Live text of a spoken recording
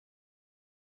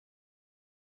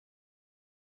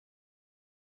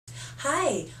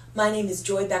Hi, my name is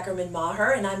Joy Beckerman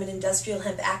Maher, and I'm an industrial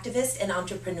hemp activist and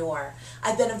entrepreneur.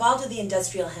 I've been involved with the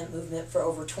industrial hemp movement for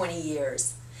over 20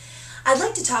 years. I'd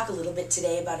like to talk a little bit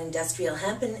today about industrial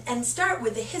hemp and start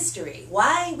with the history,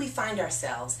 why we find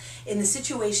ourselves in the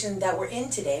situation that we're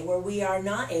in today where we are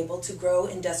not able to grow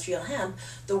industrial hemp,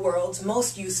 the world's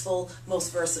most useful,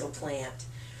 most versatile plant.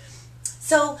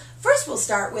 So first we'll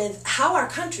start with how our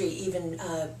country even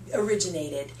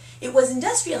originated. It was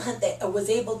industrial hemp that was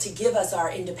able to give us our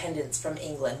independence from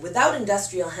England. Without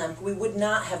industrial hemp, we would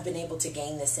not have been able to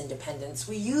gain this independence.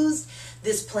 We used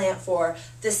this plant for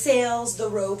the sails, the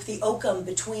rope, the oakum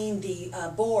between the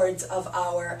boards of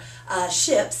our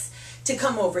ships to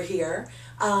come over here.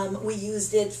 We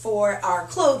used it for our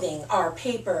clothing, our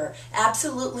paper,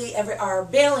 absolutely our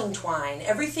baling twine,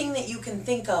 everything that you can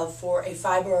think of for a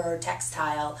fiber or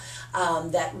textile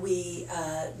that we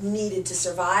needed to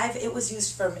survive. It was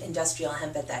used from industrial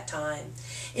hemp at that time.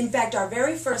 In fact, our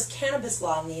very first cannabis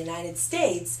law in the United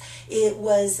States, it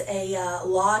was a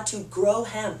law to grow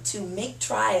hemp, to make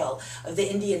trial of the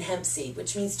Indian hemp seed,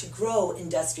 which means to grow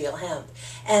industrial hemp.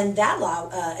 And that law,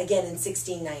 again in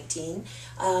 1619,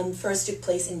 first took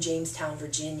place in Jamestown,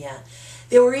 Virginia.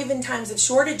 There were even times of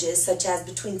shortages, such as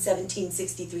between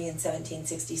 1763 and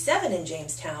 1767 in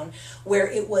Jamestown, where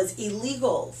it was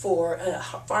illegal for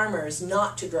farmers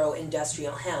not to grow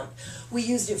industrial hemp. We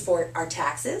used it for our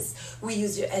taxes. We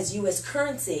used it as U.S.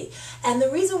 currency. And the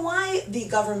reason why the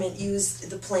government used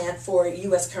the plant for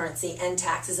U.S. currency and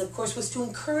taxes, of course, was to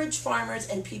encourage farmers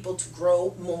and people to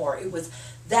grow more. It was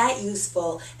that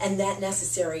useful and that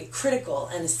necessary, critical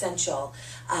and essential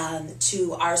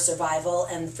to our survival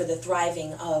and for the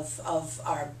thriving of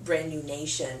our brand new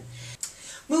nation.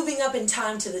 Moving up in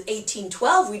time to the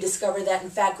 1812, we discover that, in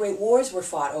fact, great wars were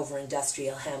fought over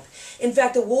industrial hemp. In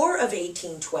fact, the War of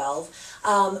 1812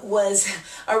 was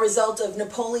a result of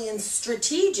Napoleon's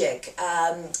strategic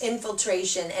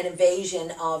infiltration and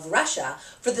invasion of Russia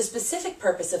for the specific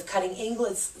purpose of cutting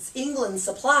England's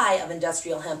supply of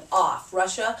industrial hemp off.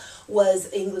 Russia was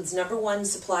England's #1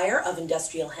 supplier of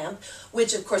industrial hemp,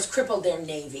 which of course crippled their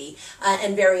navy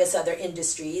and various other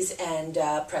industries and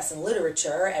press and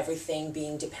literature, everything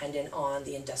being dependent on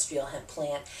the industrial hemp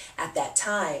plant at that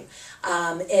time.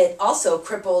 It also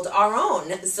crippled our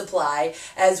own supply,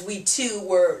 as we too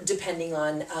were depending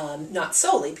on, not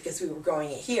solely because we were growing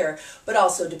it here, but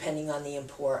also depending on the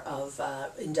import of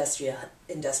industrial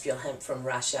hemp from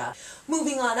Russia.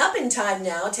 Moving on up in time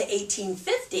now to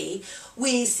 1850,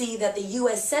 we see that the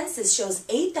U.S. Census shows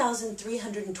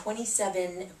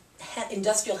 8,327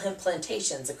 industrial hemp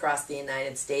plantations across the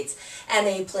United States, and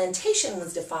a plantation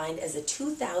was defined as a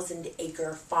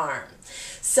 2,000-acre farm.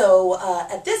 So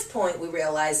at this point we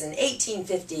realize in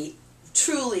 1850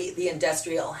 truly the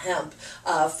industrial hemp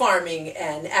farming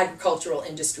and agricultural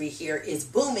industry here is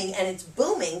booming, and it's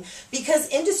booming because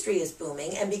industry is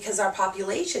booming and because our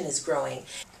population is growing.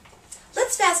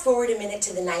 Let's fast forward a minute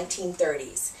to the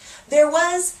 1930s. There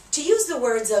was, to use the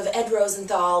words of Ed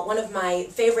Rosenthal, one of my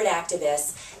favorite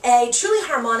activists, a truly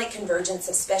harmonic convergence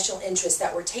of special interests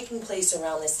that were taking place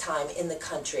around this time in the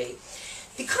country.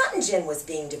 The cotton gin was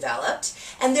being developed,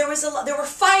 and there were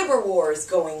fiber wars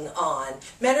going on.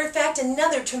 Matter of fact,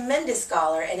 another tremendous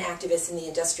scholar and activist in the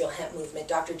industrial hemp movement,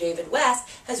 Dr. David West,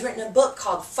 has written a book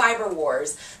called Fiber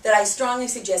Wars that I strongly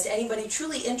suggest anybody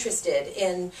truly interested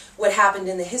in what happened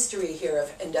in the history here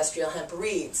of industrial hemp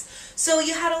reads. So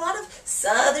you had a lot of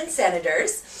Southern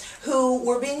senators who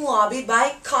were being lobbied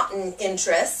by cotton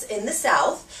interests in the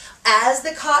South as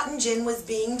the cotton gin was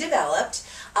being developed.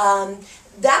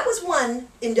 That was one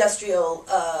industrial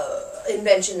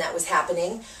invention that was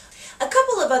happening. A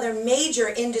couple of other major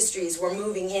industries were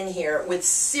moving in here with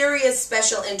serious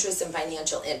special interests and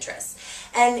financial interests.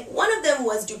 And one of them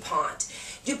was DuPont.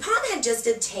 DuPont had just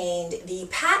obtained the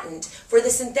patent for the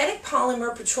synthetic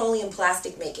polymer petroleum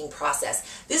plastic making process.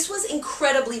 This was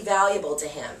incredibly valuable to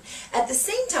him. At the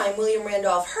same time, William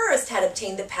Randolph Hearst had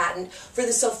obtained the patent for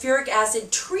the sulfuric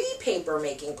acid tree paper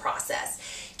making process.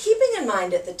 Keeping in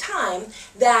mind at the time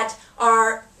that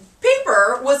our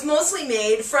paper was mostly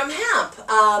made from hemp,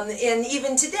 and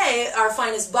even today our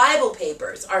finest Bible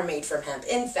papers are made from hemp.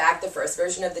 In fact, the first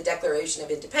version of the Declaration of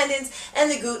Independence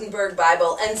and the Gutenberg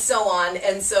Bible and so on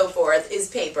and so forth is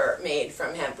paper made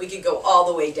from hemp. We could go all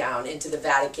the way down into the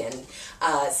Vatican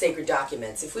sacred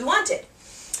documents if we wanted.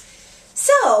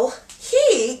 So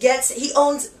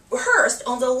Hearst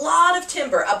owns a lot of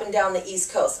timber up and down the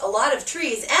East Coast, a lot of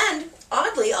trees, and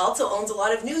oddly also owns a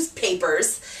lot of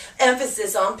newspapers,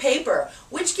 emphasis on paper,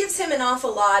 which gives him an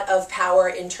awful lot of power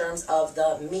in terms of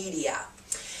the media.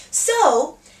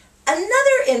 So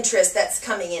another interest that's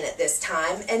coming in at this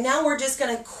time, and now we're just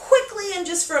going to quickly and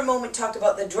just for a moment talk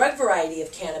about the drug variety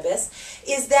of cannabis,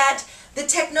 is that the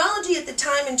technology at the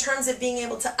time in terms of being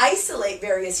able to isolate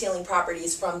various healing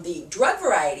properties from the drug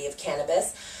variety of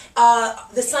cannabis,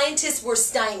 the scientists were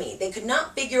stymied. They could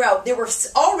not figure out. There were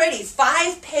already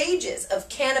 5 pages of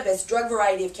cannabis, drug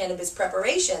variety of cannabis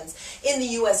preparations in the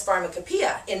U.S.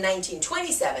 Pharmacopoeia in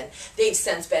 1927. They've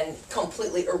since been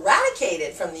completely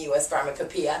eradicated from the U.S.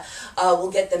 Pharmacopoeia.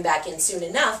 We'll get them back in soon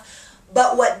enough.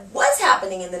 But what was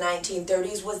happening in the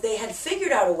 1930s was they had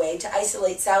figured out a way to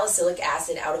isolate salicylic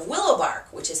acid out of willow bark,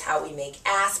 which is how we make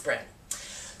aspirin.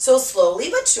 So slowly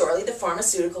but surely, the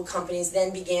pharmaceutical companies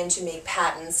then began to make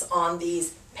patents on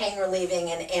these pain-relieving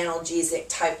and analgesic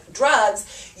type drugs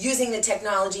using the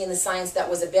technology and the science that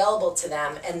was available to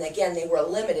them. And again, they were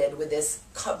limited with this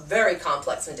very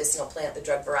complex medicinal plant, the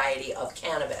drug variety of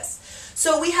cannabis.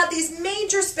 So we have these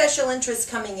major special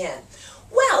interests coming in.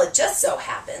 Well, it just so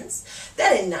happens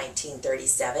that in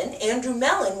 1937, Andrew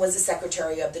Mellon was the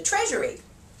Secretary of the Treasury.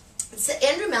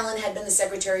 Andrew Mellon had been the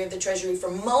Secretary of the Treasury for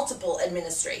multiple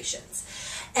administrations.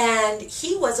 And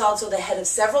he was also the head of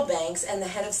several banks and the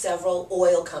head of several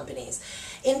oil companies.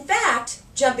 In fact,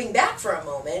 jumping back for a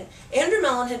moment, Andrew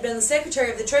Mellon had been the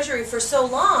Secretary of the Treasury for so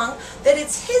long that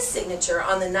it's his signature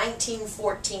on the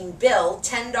 1914 bill,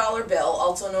 $10 bill,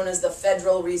 also known as the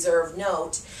Federal Reserve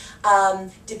Note,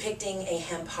 depicting a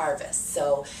hemp harvest.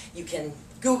 So you can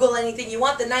Google anything you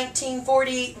want, the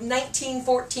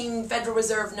 1914 Federal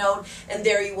Reserve Note, and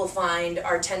there you will find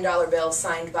our $10 bill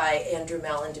signed by Andrew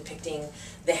Mellon depicting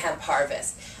the hemp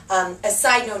harvest. A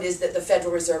side note is that the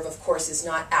Federal Reserve, of course, is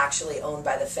not actually owned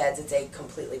by the feds. It's a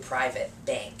completely private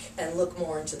bank. And look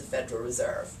more into the Federal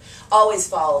Reserve. Always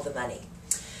follow the money.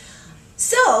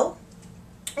 So,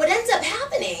 what ends up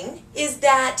happening is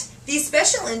that these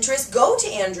special interests go to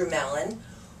Andrew Mellon,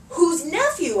 whose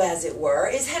nephew, as it were,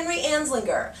 is Henry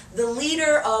Anslinger, the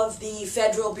leader of the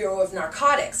Federal Bureau of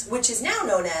Narcotics, which is now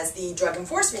known as the Drug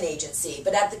Enforcement Agency.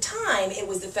 But at the time, it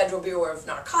was the Federal Bureau of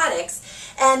Narcotics,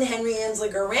 and Henry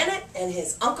Anslinger ran it, and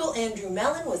his uncle Andrew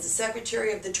Mellon was the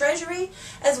Secretary of the Treasury,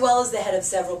 as well as the head of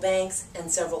several banks and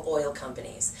several oil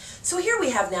companies. So here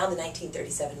we have now the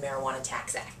 1937 Marijuana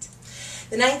Tax Act.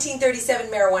 The 1937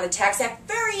 Marijuana Tax Act,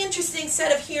 very interesting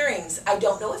set of hearings. I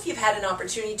don't know if you've had an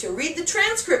opportunity to read the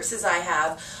transcripts as I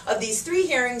have of these 3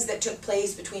 hearings that took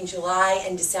place between July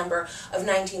and December of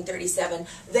 1937.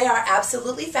 They are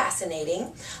absolutely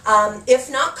fascinating, if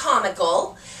not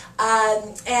comical.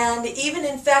 And even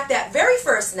in fact that very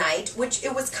first night, which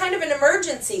it was kind of an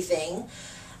emergency thing,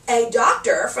 a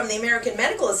doctor from the American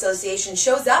Medical Association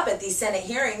shows up at these Senate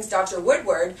hearings, Dr.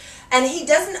 Woodward, and he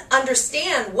doesn't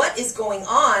understand what is going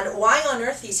on, why on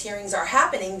earth these hearings are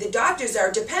happening. The doctors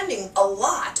are depending a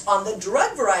lot on the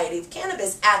drug variety of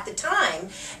cannabis at the time,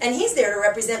 and he's there to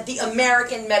represent the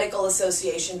American Medical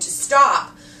Association to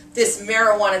stop this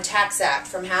Marijuana Tax Act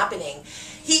from happening.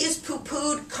 He is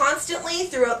poo-pooed constantly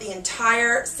throughout the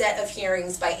entire set of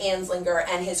hearings by Anslinger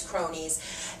and his cronies.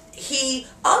 He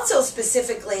also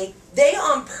specifically, they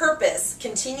on purpose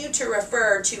continue to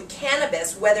refer to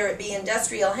cannabis, whether it be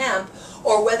industrial hemp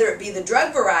or whether it be the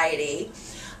drug variety,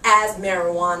 as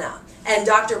marijuana. And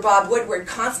Dr. Bob Woodward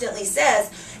constantly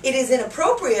says, it is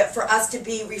inappropriate for us to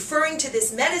be referring to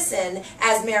this medicine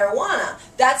as marijuana.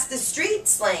 That's the street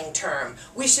slang term.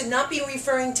 We should not be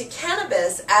referring to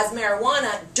cannabis as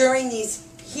marijuana during these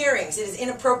hearings. It is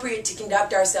inappropriate to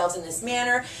conduct ourselves in this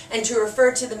manner and to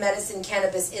refer to the medicine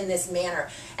cannabis in this manner.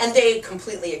 And they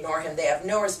completely ignore him. They have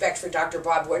no respect for Dr.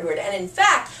 Bob Woodward. And in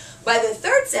fact, by the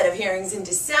 3rd set of hearings in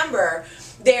December,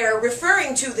 they're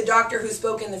referring to the doctor who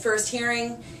spoke in the first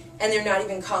hearing, and they're not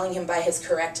even calling him by his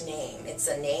correct name. It's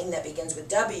a name that begins with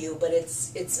W, but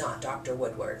it's not Dr.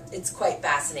 Woodward. It's quite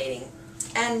fascinating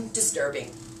and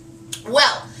disturbing.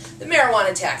 Well, the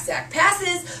Marijuana Tax Act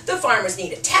passes, the farmers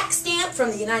need a tax stamp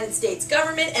from the United States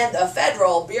government and the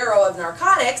Federal Bureau of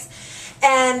Narcotics,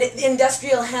 and the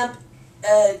industrial hemp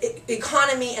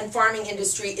economy and farming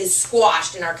industry is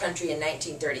squashed in our country in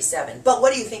 1937. But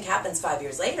what do you think happens 5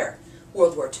 years later?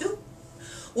 World War II.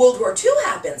 World War II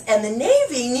happens, and the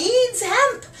Navy needs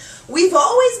hemp. We've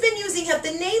always been using hemp.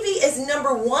 The Navy is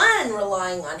 #1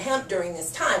 relying on hemp during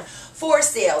this time for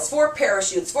sails, for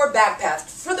parachutes, for backpacks,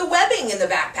 for the webbing in the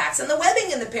backpacks and the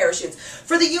webbing in the parachutes,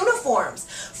 for the uniforms,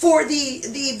 for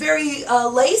the very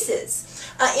laces.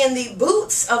 in the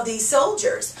boots of these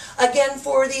soldiers. Again,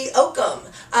 for the oakum,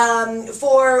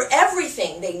 for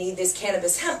everything they need this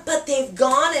cannabis hemp, but they've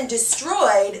gone and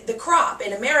destroyed the crop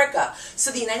in America.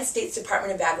 So the United States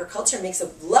Department of Agriculture makes a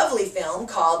lovely film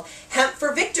called Hemp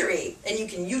for Victory, and you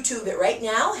can YouTube it right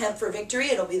now, Hemp for Victory.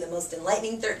 It'll be the most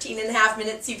enlightening 13.5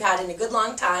 minutes you've had in a good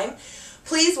long time.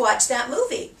 Please watch that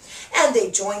movie. And they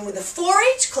join with the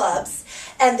 4-H clubs,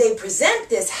 and they present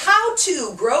this how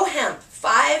to grow hemp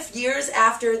 5 years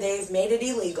after they've made it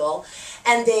illegal.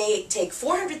 And they take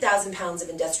 400,000 pounds of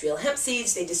industrial hemp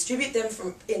seeds, they distribute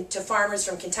them to farmers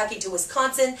from Kentucky to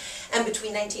Wisconsin, and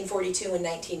between 1942 and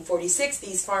 1946,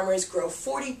 these farmers grow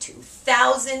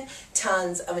 42,000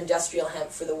 tons of industrial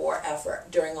hemp for the war effort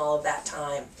during all of that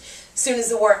time. As soon as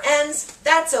the war ends,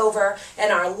 that's over,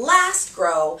 and our last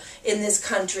grow in this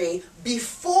country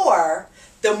before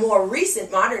the more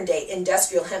recent modern-day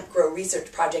industrial hemp grow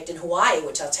research project in Hawaii,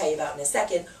 which I'll tell you about in a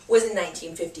second, was in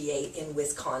 1958 in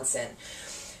Wisconsin.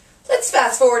 Let's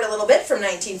fast forward a little bit from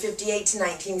 1958 to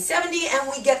 1970,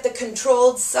 and we get the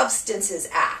Controlled Substances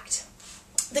Act.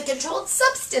 The Controlled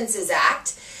Substances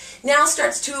Act now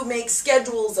starts to make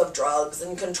schedules of drugs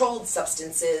and controlled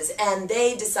substances, and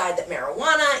they decide that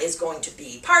marijuana is going to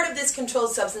be part of this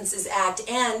Controlled Substances Act,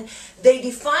 and they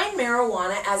define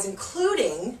marijuana as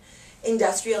including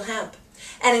industrial hemp.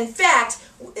 And in fact,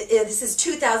 this is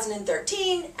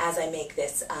 2013 as I make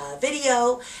this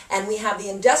video, and we have the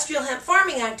Industrial Hemp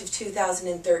Farming Act of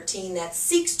 2013 that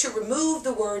seeks to remove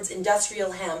the words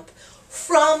industrial hemp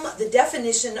from the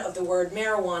definition of the word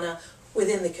marijuana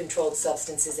within the Controlled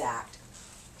Substances Act.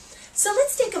 So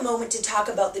let's take a moment to talk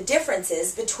about the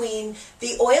differences between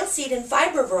the oilseed and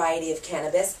fiber variety of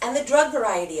cannabis and the drug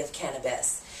variety of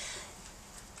cannabis.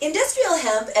 Industrial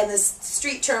hemp and the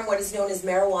street term what is known as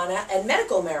marijuana and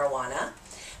medical marijuana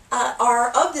are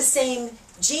of the same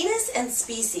genus and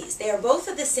species. They are both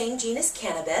of the same genus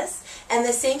cannabis and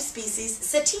the same species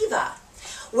sativa.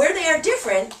 Where they are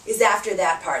different is after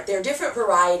that part. They're different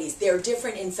varieties. They're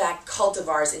different, in fact,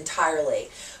 cultivars entirely.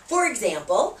 For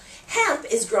example, hemp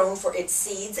is grown for its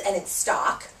seeds and its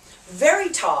stalk, very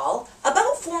tall,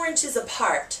 about 4 inches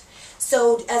apart,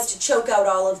 so as to choke out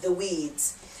all of the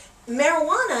weeds.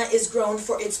 Marijuana is grown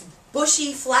for its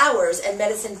bushy flowers and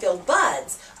medicine-filled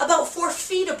buds, about 4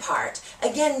 feet apart.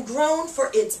 Again, grown for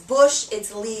its bush,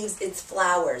 its leaves, its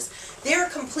flowers. They're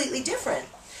completely different.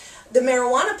 The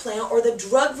marijuana plant, or the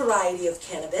drug variety of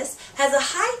cannabis, has a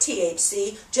high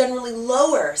THC, generally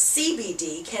lower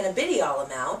CBD, cannabidiol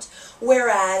amount,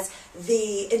 whereas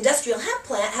the industrial hemp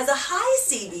plant has a high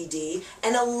CBD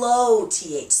and a low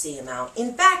THC amount.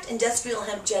 In fact, industrial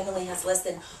hemp generally has less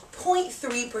than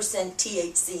 0.3%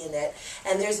 THC in it,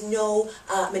 and there's no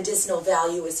medicinal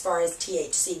value as far as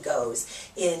THC goes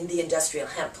in the industrial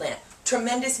hemp plant.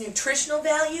 Tremendous nutritional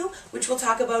value, which we'll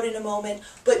talk about in a moment,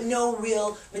 but no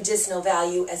real medicinal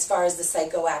value as far as the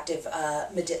psychoactive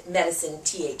medicine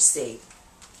THC.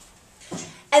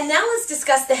 And now let's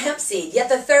discuss the hemp seed, yet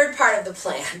the third part of the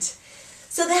plant.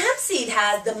 So the hemp seed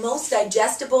has the most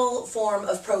digestible form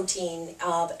of protein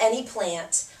of any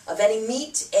plant, of any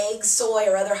meat, egg, soy,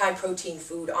 or other high-protein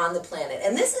food on the planet.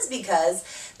 And this is because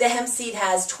the hemp seed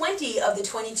has 20 of the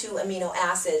 22 amino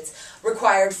acids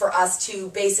required for us to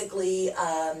basically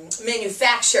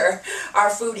manufacture our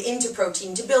food into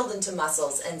protein to build into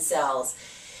muscles and cells.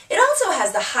 It also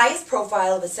has the highest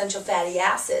profile of essential fatty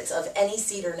acids of any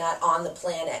seed or nut on the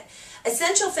planet.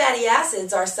 Essential fatty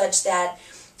acids are such that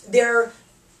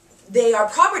they are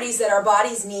properties that our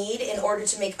bodies need in order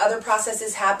to make other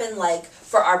processes happen, like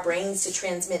for our brains to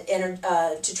transmit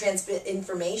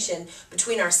information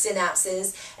between our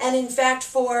synapses, and in fact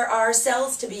for our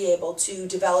cells to be able to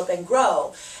develop and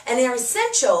grow. And they're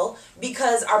essential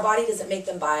because our body doesn't make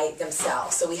them by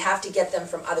themselves, so we have to get them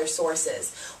from other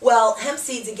sources. Well, hemp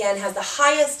seeds again has the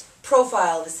highest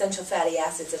profile of essential fatty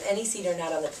acids of any seed or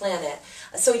nut on the planet,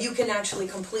 so you can actually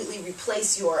completely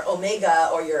replace your omega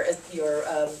or your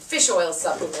fish oil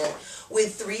supplement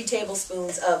with 3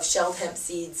 tablespoons of shelled hemp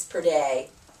seeds per day,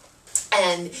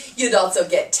 and you'd also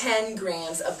get 10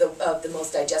 grams of the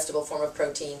most digestible form of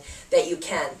protein that you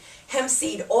can. Hemp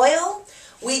seed oil,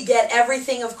 we get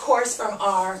everything, of course, from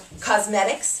our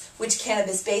cosmetics, which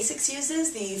Cannabis Basics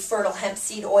uses, the fertile hemp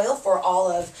seed oil for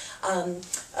all of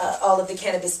the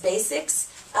Cannabis Basics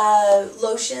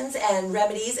lotions and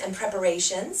remedies and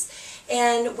preparations.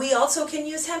 And we also can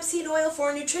use hemp seed oil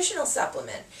for a nutritional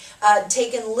supplement,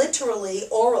 taken literally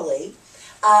orally.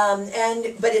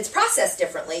 But it's processed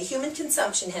differently. Human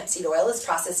consumption hemp seed oil is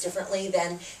processed differently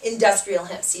than industrial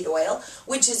hemp seed oil,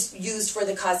 which is used for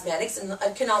the cosmetics and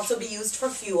can also be used for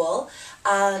fuel.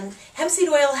 Hemp seed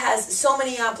oil has so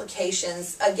many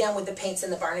applications, again with the paints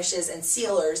and the varnishes and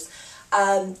sealers.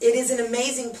 It is an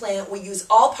amazing plant. We use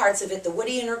all parts of it, the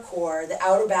woody inner core, the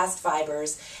outer bast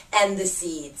fibers, and the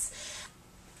seeds.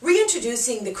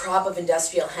 Reintroducing the crop of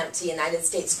industrial hemp to United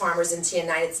States farmers and to the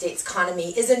United States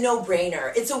economy is a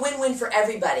no-brainer. It's a win-win for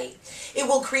everybody. It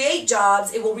will create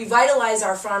jobs, it will revitalize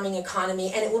our farming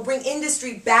economy, and it will bring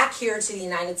industry back here to the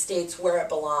United States where it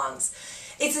belongs.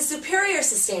 It's a superior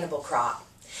sustainable crop.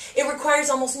 It requires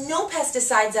almost no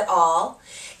pesticides at all.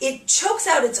 It chokes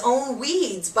out its own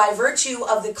weeds by virtue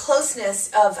of the closeness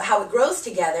of how it grows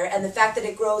together and the fact that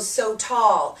it grows so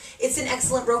tall. It's an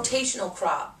excellent rotational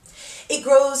crop. It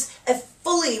grows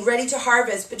fully ready to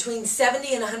harvest between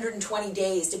 70 and 120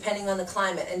 days, depending on the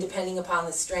climate and depending upon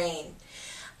the strain.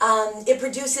 It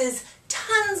produces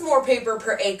tons more paper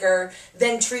per acre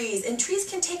than trees, and trees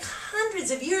can take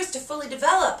hundreds of years to fully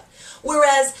develop,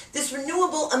 whereas this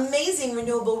renewable, amazing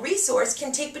renewable resource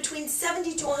can take between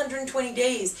 70 to 120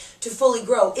 days to fully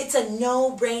grow. It's a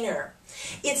no-brainer.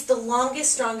 It's the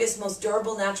longest, strongest, most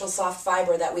durable natural soft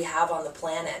fiber that we have on the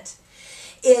planet.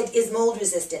 It is mold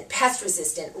resistant, pest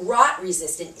resistant, rot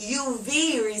resistant,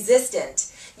 UV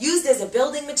resistant. Used as a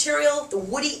building material, the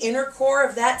woody inner core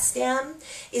of that stem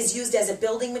is used as a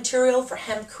building material for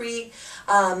hempcrete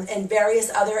and various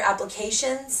other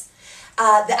applications.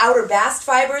 The outer bast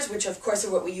fibers, which of course are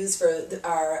what we use for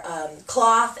our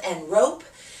cloth and rope,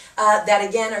 that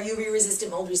again are UV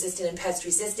resistant, mold resistant, and pest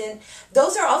resistant.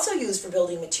 Those are also used for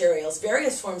building materials,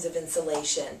 various forms of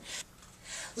insulation.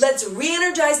 Let's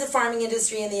re-energize the farming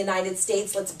industry in the United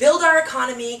States. Let's build our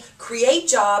economy, create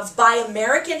jobs, buy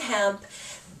American hemp,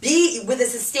 be with a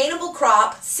sustainable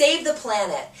crop, save the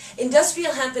planet.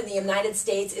 Industrial hemp in the United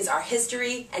States is our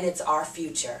history and it's our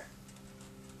future.